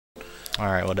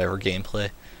Alright, whatever, gameplay.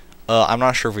 I'm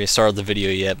not sure if we started the video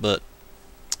yet, but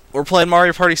we're playing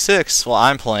Mario Party 6. Well,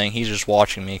 I'm playing, he's just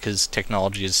watching me because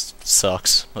technology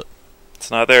sucks. But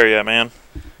it's not there yet, man.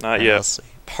 Not yet. Let's see.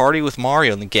 Party with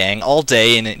Mario and the gang all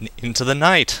day and into the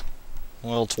night.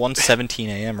 Well, it's 1:17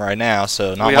 a.m. right now,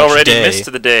 so not much day. We already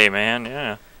missed the day, man.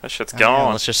 Yeah, that shit's gone.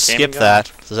 Yeah, let's just skip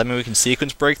that. Does that mean we can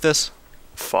sequence break this?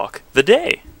 Fuck the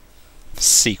day.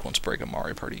 Sequence break a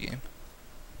Mario Party game.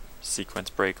 Sequence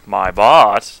break my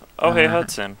bot. Oh, hey,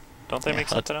 Hudson. Don't they make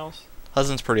something else?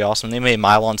 Hudson's pretty awesome. They made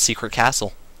Milon's Secret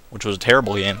Castle, which was a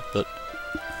terrible game, but...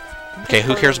 Okay,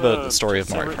 who cares about the story of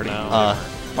Mario Party?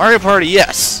 Mario Party,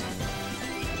 yes!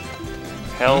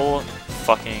 Hell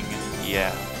fucking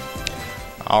yeah.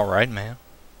 Alright, man.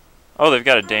 Oh, they've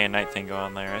got a day and night thing going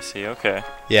on there. I see. Okay.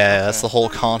 Yeah, that's the whole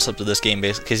concept of this game,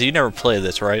 basically. Because you never played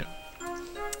this, right?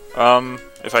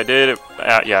 If I did,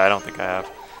 yeah, I don't think I have.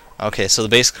 Okay, so the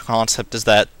basic concept is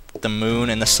that the moon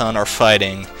and the sun are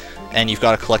fighting, and you've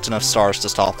got to collect enough stars to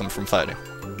stop them from fighting.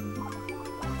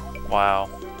 Wow.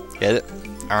 Get it?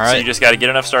 Alright. So you just got to get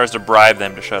enough stars to bribe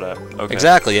them to shut up. Okay.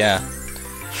 Exactly, yeah.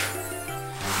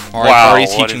 Mario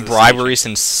Party's teaching bribery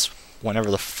since whenever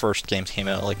the first games came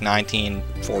out, like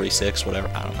 1946, whatever,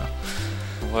 I don't know.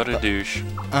 What a douche.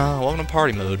 Welcome to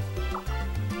party mode.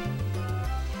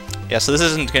 Yeah, so this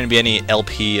isn't going to be any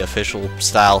LP official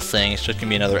style thing, it's just going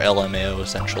to be another L.M.A.O.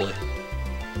 essentially.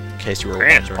 In case you were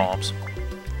wondering. Palms.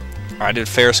 Alright, I did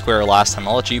Fair Square last time,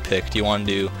 I'll let you pick. Do you want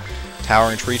to do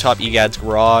Towering Treetop, Egad's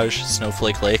Garage,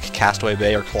 Snowflake Lake, Castaway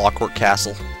Bay, or Clockwork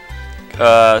Castle?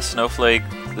 The Snowflake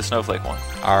one.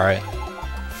 Alright.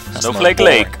 Snowflake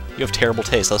Lake. You have terrible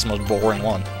taste, that's the most boring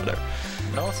one. Whatever.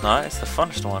 No, it's not. It's the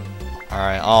funnest one.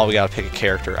 Alright, we gotta pick a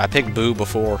character. I picked Boo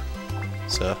before,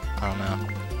 so I don't know.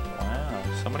 Wow,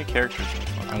 so many characters.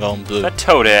 I'm going Boo. That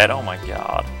Toadette, oh my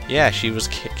god. Yeah, she was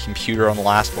computer on the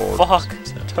last board. Fuck,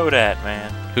 so. Toadette,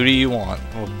 man. Who do you want?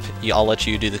 I'll let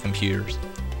you do the computers.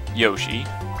 Yoshi.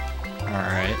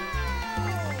 Alright.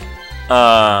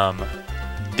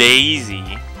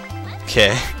 Daisy.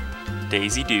 Okay.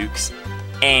 Daisy Dukes.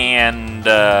 And,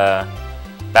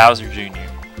 Bowser Jr.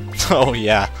 Oh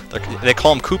yeah, they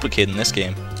call him Koopa Kid in this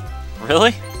game.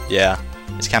 Really? Yeah,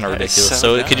 it's kind of ridiculous.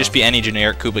 So it could just be any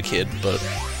generic Koopa Kid, but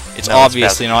it's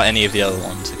obviously not any of the other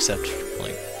ones except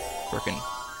like frickin'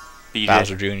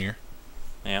 Bowser Jr.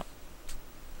 Yeah.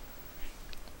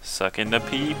 Sucking the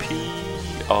pee-pee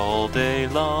all day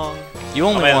long. You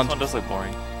only want. This one does look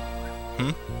boring.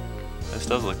 This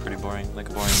does look pretty boring, like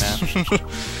a boring man.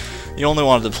 You only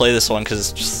wanted to play this one because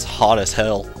it's just hot as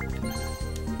hell.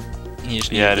 You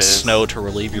just need the snow to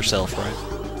relieve yourself,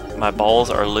 right? My balls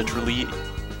are literally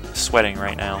sweating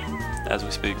right now, as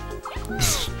we speak.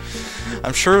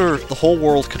 I'm sure the whole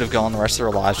world could have gone the rest of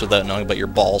their lives without knowing about your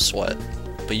ball sweat.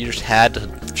 But you just had to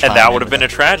and that would have been a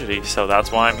tragedy, so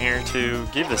that's why I'm here to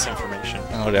give this information.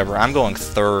 Whatever, I'm going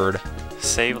third.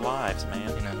 Save lives, man.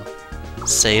 You know,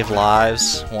 save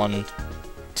lives, one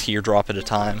teardrop at a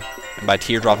time. And by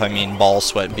teardrop, I mean ball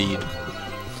sweat bead.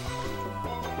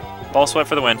 Ball sweat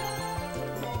for the win.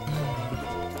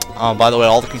 By the way,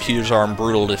 all the computers are on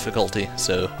brutal difficulty,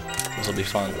 so this will be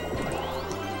fun.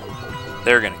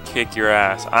 They're gonna kick your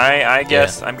ass. I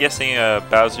guess I'm guessing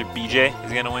Bowser BJ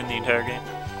is gonna win the entire game.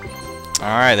 All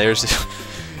right, there's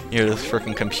you're the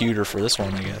freaking computer for this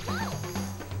one, I guess.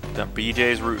 The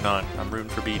BJ's rooting on. I'm rooting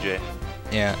for BJ.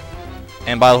 Yeah.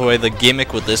 And by the way, the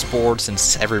gimmick with this board,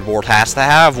 since every board has to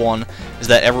have one, is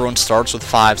that everyone starts with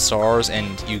 5 stars,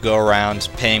 and you go around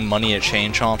paying money at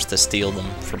chain chomps to steal them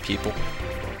from people.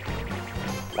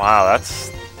 Wow,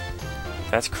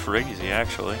 that's crazy,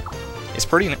 actually. It's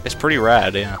pretty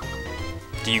rad, yeah.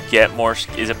 Do you get more?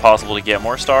 Is it possible to get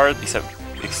more stars?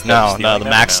 No, the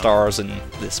max stars in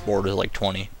this board is like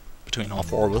 20 between all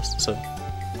 4 of us. So,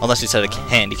 unless you set a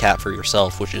handicap for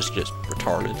yourself, which is just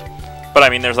retarded. But I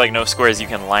mean, there's like no squares you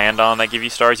can land on that give you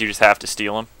stars. You just have to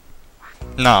steal them.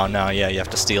 No, yeah, you have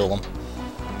to steal them.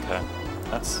 Okay,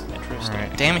 that's interesting.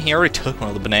 Right. Damn it, he already took one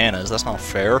of the bananas. That's not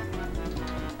fair.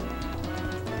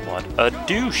 What a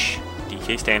douche.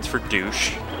 DK stands for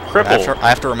douche. Cripple. I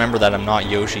have to remember that I'm not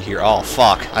Yoshi here. Oh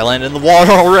fuck! I landed in the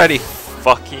water already.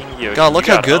 Fucking Yoshi. God, look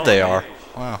how good they are.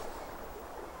 Wow.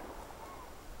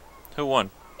 Who won?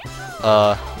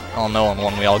 Oh, no one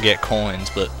won. We all get coins,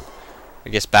 but I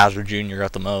guess Bowser Jr.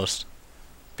 got the most.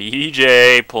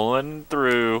 BJ pulling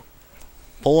through.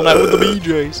 Pulling out with the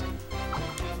BJs.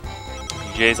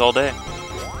 BJs all day.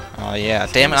 Oh yeah.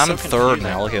 Damn it, I'm in third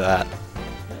now. Look at that.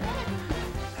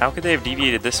 How could they have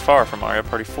deviated this far from Mario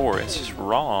Party 4? It's just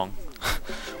wrong.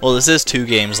 Well, this is 2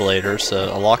 games later,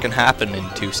 so a lot can happen in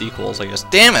 2 sequels, I guess.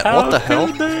 Damn it, what the hell?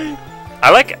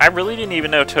 I really didn't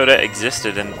even know Toadette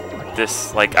existed in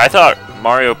this. Like, I thought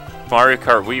Mario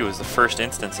Kart Wii was the first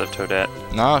instance of Toadette.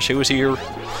 No, she was here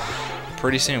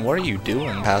pretty soon. What are you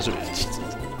doing, Bowser?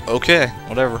 Okay,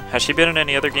 whatever. Has she been in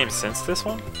any other games since this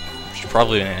one? She's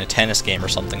probably in a tennis game or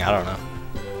something. I don't know.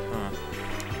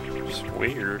 Just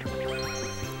weird.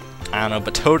 I don't know,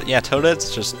 but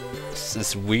Toadette's just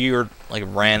this weird, like,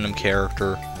 random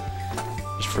character,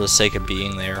 just for the sake of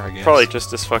being there, I guess. Probably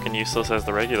just as fucking useless as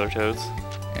the regular Toads.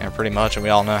 Yeah, pretty much, and we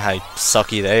all know how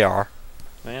sucky they are.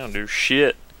 They don't do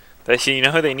shit. You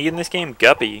know who they need in this game?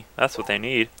 Guppy. That's what they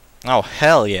need. Oh,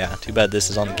 hell yeah. Too bad this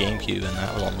is on the GameCube and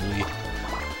that was on the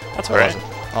Wii. That's alright.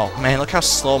 Oh, man, look how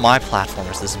slow my platform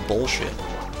is. This is bullshit.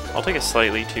 I'll take a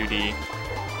slightly 2D.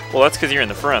 Well, that's because you're in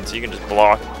the front, so you can just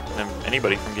block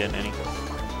anybody from getting any.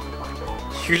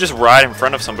 You just ride in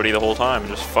front of somebody the whole time and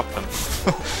just fuck them.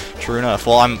 True enough.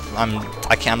 Well, I'm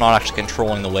not actually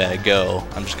controlling the way I go.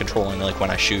 I'm just controlling, like, when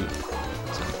I shoot.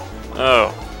 So.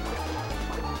 Oh.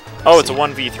 Oh, it's a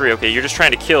 1v3. Okay, you're just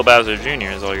trying to kill Bowser Jr.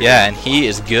 is all you're doing. Yeah, and he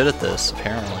is good at this,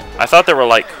 apparently. I thought there were,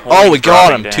 like, oh, we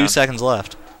got him! Down. 2 seconds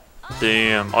left.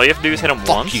 Damn. All you have to do is hit him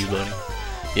once? Fuck you, buddy.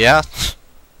 Yeah.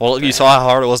 Well, you saw how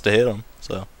hard it was to hit him,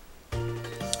 so.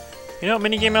 You know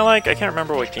what minigame I like? I can't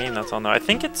remember what game that's on, though. I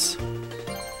think it's...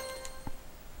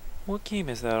 What game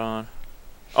is that on?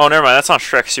 Oh, never mind. That's on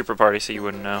Shrek Super Party, so you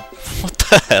wouldn't know. What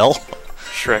the hell?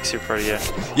 Shrek Super Party, yeah.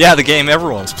 Yeah, the game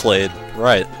everyone's played.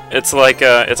 Right. It's like,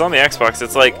 it's on the Xbox.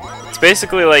 It's like, it's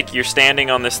basically like you're standing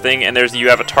on this thing, and you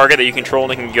have a target that you control,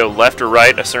 and it can go left or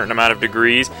right a certain amount of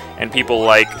degrees, and people,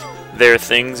 like, their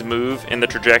things move in the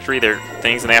trajectory, their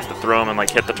things, and they have to throw them and,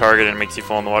 like, hit the target, and it makes you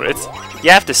fall in the water.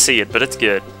 You have to see it, but it's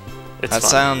good. It's that fun.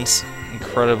 Sounds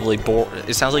incredibly boring.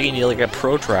 It sounds like you need, like, a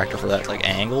protractor for that. Like,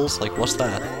 angles? Like, what's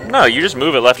that? No, you just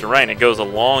move it left and right, and it goes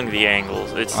along the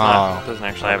angles. It doesn't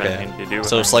actually have anything to do with it.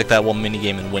 So it's like that one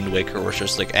minigame in Wind Waker where it's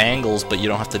just, like, angles, but you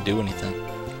don't have to do anything.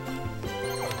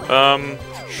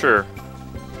 Sure.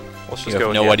 Let's just you go have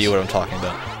with no idea what I'm talking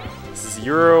about.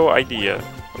 Zero idea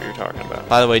what you're talking about.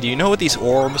 By the way, do you know what these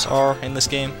orbs are in this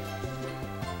game?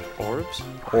 Orbs?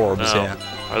 Orbs, no.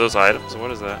 yeah. Are those items?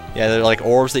 What is that? Yeah, they're like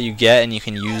orbs that you get, and you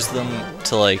can use them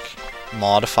to, like,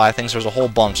 modify things. There's a whole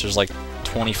bunch. There's like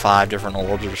 25 different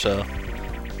orbs or so.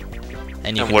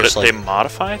 And you can what just, if like, they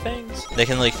modify things? They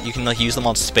can, like, you can, like, use them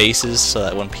on spaces so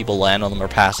that when people land on them or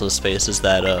pass those spaces,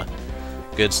 that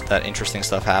that interesting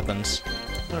stuff happens.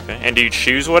 Okay. And do you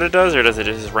choose what it does, or does it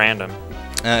just random?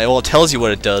 Well, it tells you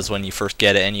what it does when you first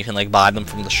get it, and you can, like, buy them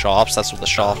from the shops. That's what the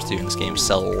shops do in this game,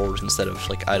 sell orbs instead of,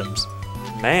 like, items.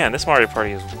 Man, this Mario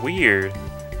Party is weird.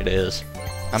 It is.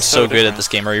 I'm so good at this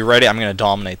game. Are you ready? I'm gonna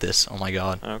dominate this. Oh my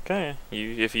god. Okay.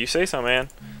 If you say so, man.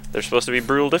 They're supposed to be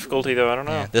brutal difficulty, though. I don't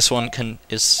know. Yeah, this one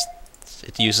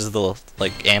it uses the,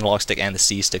 like, analog stick and the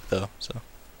C stick though. So.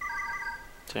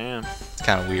 Damn. It's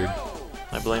kind of weird.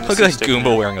 I blame. Look at that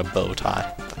Goomba wearing a bow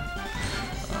tie.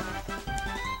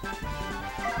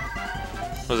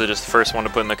 Was it just the first one to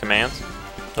put in the commands,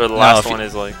 or the last one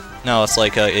is like? No, it's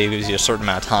like it gives you a certain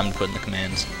amount of time to put in the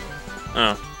commands.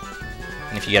 Oh.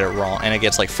 And if you get it wrong, and it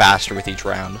gets, like, faster with each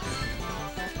round.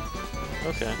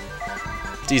 Okay.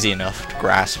 It's easy enough to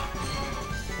grasp.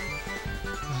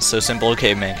 It's so simple, a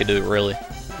caveman could do it, really.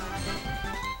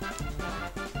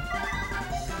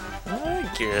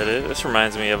 I get it. This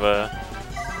reminds me of a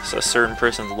certain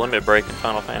person's limit break in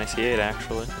Final Fantasy VIII,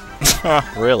 actually.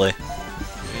 Really?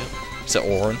 Yeah. Is it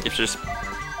Orin? It's just...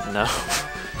 No.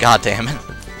 God damn it.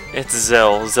 It's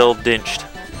Zell. Zell Dinched.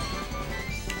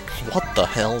 What the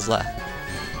hell is that?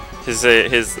 His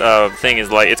thing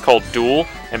is, like, it's called Duel,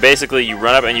 and basically you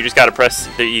run up and you just gotta press,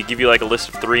 you give you, like, a list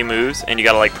of 3 moves, and you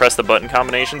gotta, like, press the button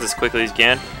combinations as quickly as you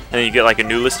can, and then you get, like, a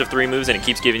new list of 3 moves, and it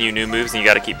keeps giving you new moves, and you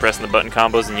gotta keep pressing the button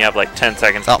combos, and you have, like, 10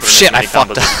 seconds to put in shit, I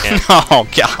fucked up. Oh,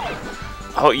 God.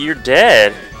 Oh, you're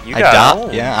dead. You got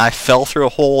home. Yeah, I fell through a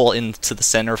hole into the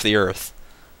center of the earth.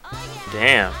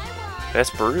 Damn.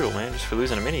 That's brutal, man, just for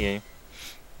losing a minigame.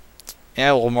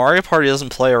 Yeah, well, Mario Party doesn't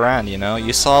play around, you know?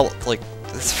 You saw, like,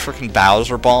 this freaking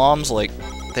Bowser bombs, like,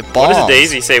 they bombed. What does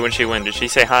Daisy say when she wins? Did she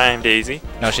say, "Hi, I'm Daisy"?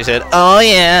 No, she said, "Oh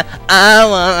yeah, I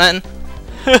won."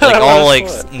 Like, all,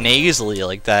 like, nasally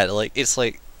like that. Like, it's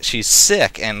like, she's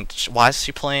sick, and why is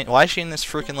she in this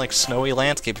freaking, like, snowy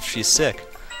landscape if she's sick?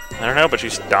 I don't know, but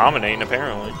she's dominating,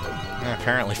 apparently. Yeah,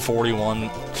 apparently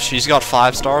 41. She's got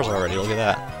 5 stars already, look at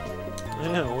that.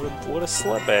 Yeah, what a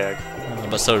slut bag.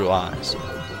 But so do I. So.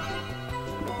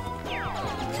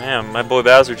 Man, my boy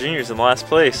Bowser Jr. is in last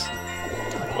place.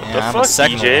 What the fuck,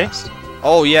 DJ?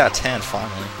 Oh yeah, 10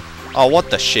 finally. Oh,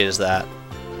 what the shit is that?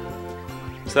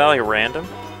 Is that like random?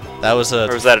 That was a.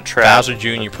 Or was that a trap? Bowser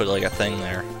Jr. put like a thing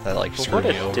there that like screwed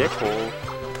What me a over. dickhole.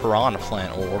 Piranha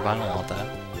plant orb. I don't want that.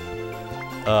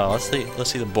 Let's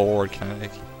see the board. Can I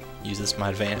like, use this to my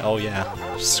advantage? Oh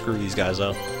yeah. Screw these guys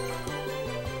up.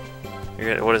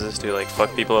 What does this do? Like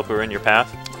fuck people up who are in your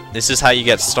path? This is how you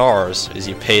get stars. Is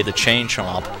you pay the chain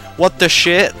chomp. What the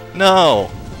shit? No.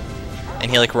 And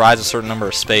he like rides a certain number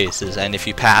of spaces, and if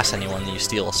you pass anyone, you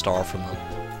steal a star from them.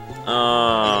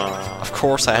 Of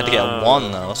course, I had to get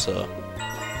one though. So.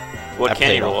 What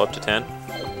can you roll up to 10?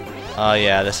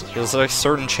 Yeah, there's like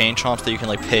certain chain chomps that you can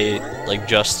like pay like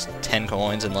just 10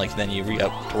 coins and like then you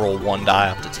have to roll 1 die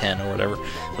up to 10 or whatever.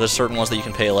 But there's certain ones that you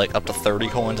can pay like up to 30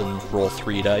 coins and roll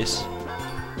 3 dice.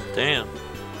 Damn,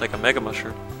 like a Mega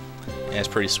Mushroom. Yeah, it's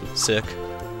pretty sick.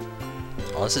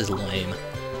 Oh, this is lame.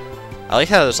 I like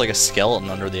how there's like a skeleton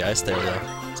under the ice there though.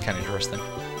 It's kind of interesting.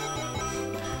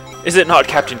 Is it not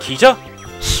Captain Kita?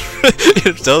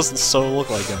 It does so look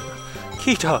like him.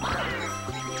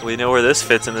 Kita! We know where this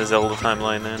fits in the Zelda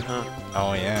timeline then, huh?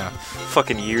 Oh yeah.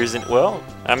 Fucking years in. Well,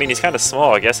 I mean, he's kind of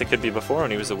small. I guess it could be before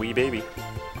when he was a wee baby.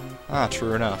 Ah,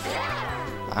 true enough.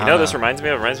 You know what this reminds me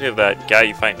of? It reminds me of that guy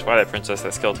you fight in Twilight Princess,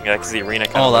 that skeleton guy, because the arena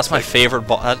kind of. Oh, that's my favorite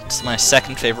boss. That's my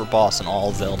second favorite boss in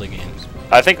all Zelda games.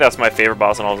 I think that's my favorite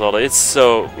boss in all Zelda. It's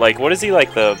so like, what is he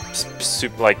like? The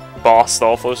like boss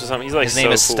Stalfos or something? He's like his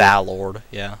name is cool. Star-Lord.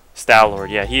 Yeah. Star-Lord.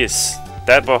 Yeah, he is.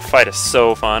 That boss fight is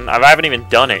so fun. I haven't even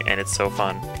done it, and it's so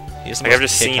fun. He's the Like, I've most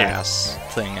just seen it. kick-ass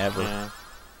thing ever. Yeah.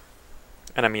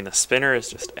 And I mean, the spinner is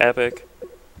just epic.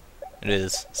 It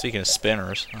is. Speaking of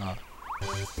spinners, Oh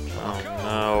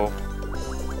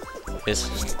no. this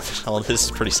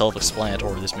is pretty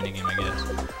self-explanatory. This minigame, I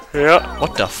guess. Yeah.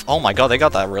 What the? Oh my god, they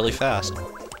got that really fast.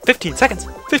 15 seconds.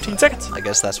 15 seconds. I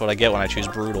guess that's what I get when I choose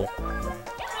brutal.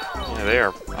 Yeah, they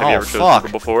are. Have Oh, you ever chosen fuck.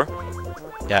 Brutal before?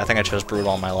 Yeah, I think I chose brutal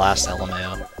on my last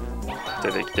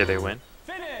L.M.A.O. Did they win?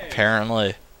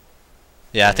 Apparently.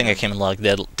 Yeah, I think I came in like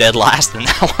dead last in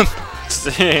that one.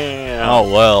 Damn.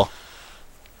 Oh well.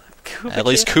 Koopa At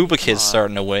least Kid? Koopa Kid's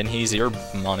starting to win. He's your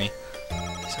money.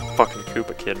 He's a fucking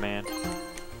Koopa Kid, man.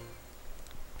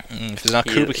 If it's not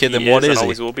Koopa Kid, then what is is and he?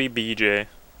 always will be BJ.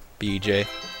 BJ.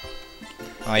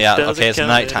 Oh yeah, Does okay, it it's come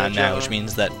nighttime in a now, jar? which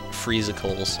means that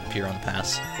Freezicles appear on the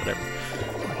paths. Whatever.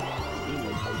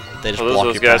 They just Well, block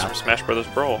those your guys path. from Smash Bros.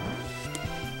 Brawl.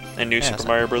 And New Super so-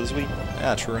 Mario Bros. Wii.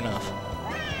 Yeah, true enough.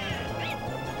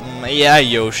 Yeah,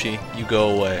 Yoshi, you go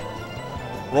away.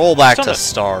 Roll back It's to on the-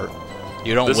 start.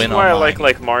 You don't This win is why I on mine.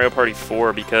 like Mario Party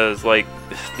 4, because like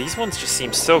these ones just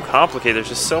seem so complicated. There's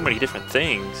just so many different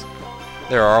things.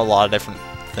 There are a lot of different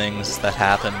things that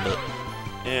happen, but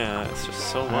Yeah, it's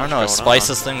just so much. I don't know. It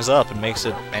spices things up and makes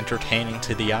it entertaining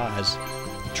to the eyes.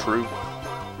 True.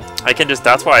 I can just.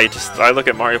 That's why I look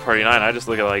at Mario Party 9. I just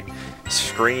look at like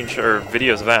or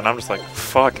videos of that, and I'm just like,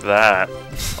 fuck that.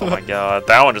 Oh my god,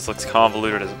 that one just looks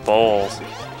convoluted as balls.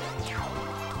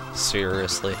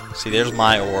 Seriously. See, there's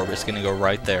my orb. It's gonna go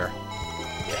right there.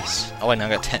 Yes. Oh wait, now I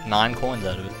got 9 coins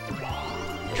out of it.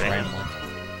 Just Damn. randomly.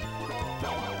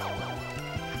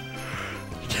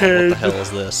 What the hell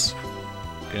is this?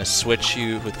 Gonna switch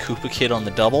you with Koopa Kid on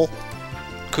the double.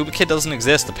 Koopa Kid doesn't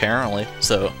exist apparently,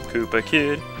 so Koopa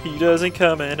Kid, he doesn't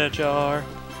come in a jar.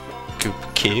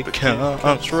 Koopa Kid Koopa Kid comes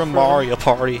comes from from- Mario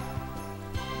Party.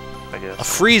 I A guess.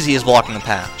 Freezy is blocking the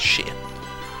path. Shit.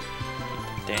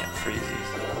 Damn freezies.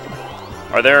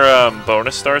 Are there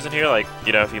bonus stars in here? Like,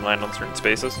 you know, if you land on certain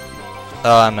spaces?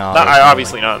 No. Not, there's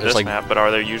obviously like- not in there's this like, map, but are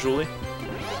there usually?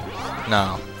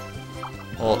 No.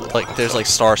 Well, like there's like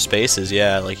star spaces,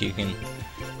 yeah. Like you can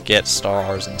get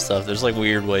stars and stuff. There's like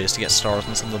weird ways to get stars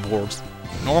on some of the boards.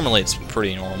 Normally it's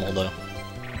pretty normal though.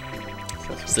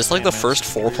 Is this like the first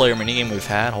 4-player minigame we've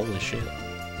had? Holy shit.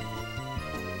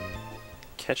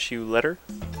 Catch you letter?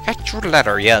 Catch your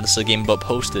letter. Yeah, this is a game about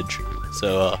postage.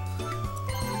 So,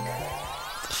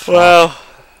 Well,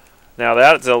 now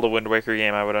that Zelda Wind Waker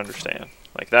game I would understand.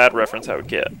 Like, that reference I would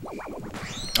get.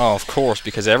 oh, of course,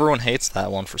 because everyone hates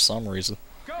that one for some reason.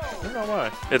 I don't know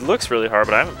why. It looks really hard,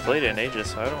 but I haven't played it in ages,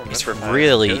 so I don't remember. It's if I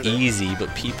really good at it. easy,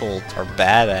 but people are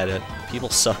bad at it. People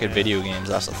suck at video games,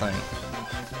 that's the thing.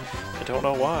 I don't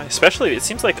know why. Especially, it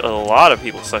seems like a lot of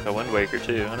people suck at Wind Waker,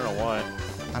 too. I don't know why.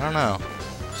 I don't know.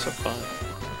 It's so fun.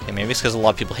 Okay, maybe it's because a lot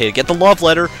of people hate it. Get the love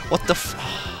letter! What the f-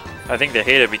 I think they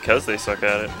hate it because they suck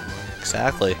at it.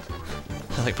 Exactly.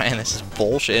 Like, man, this is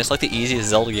bullshit. It's like the easiest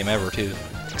Zelda game ever, too.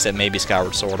 Except maybe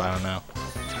Skyward Sword, I don't know.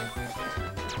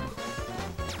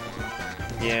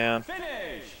 Yeah.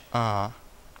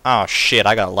 Oh shit,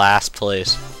 I got last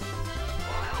place.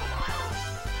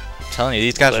 I'm telling you,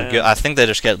 these guys are good. I think they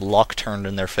just get luck turned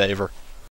in their favor.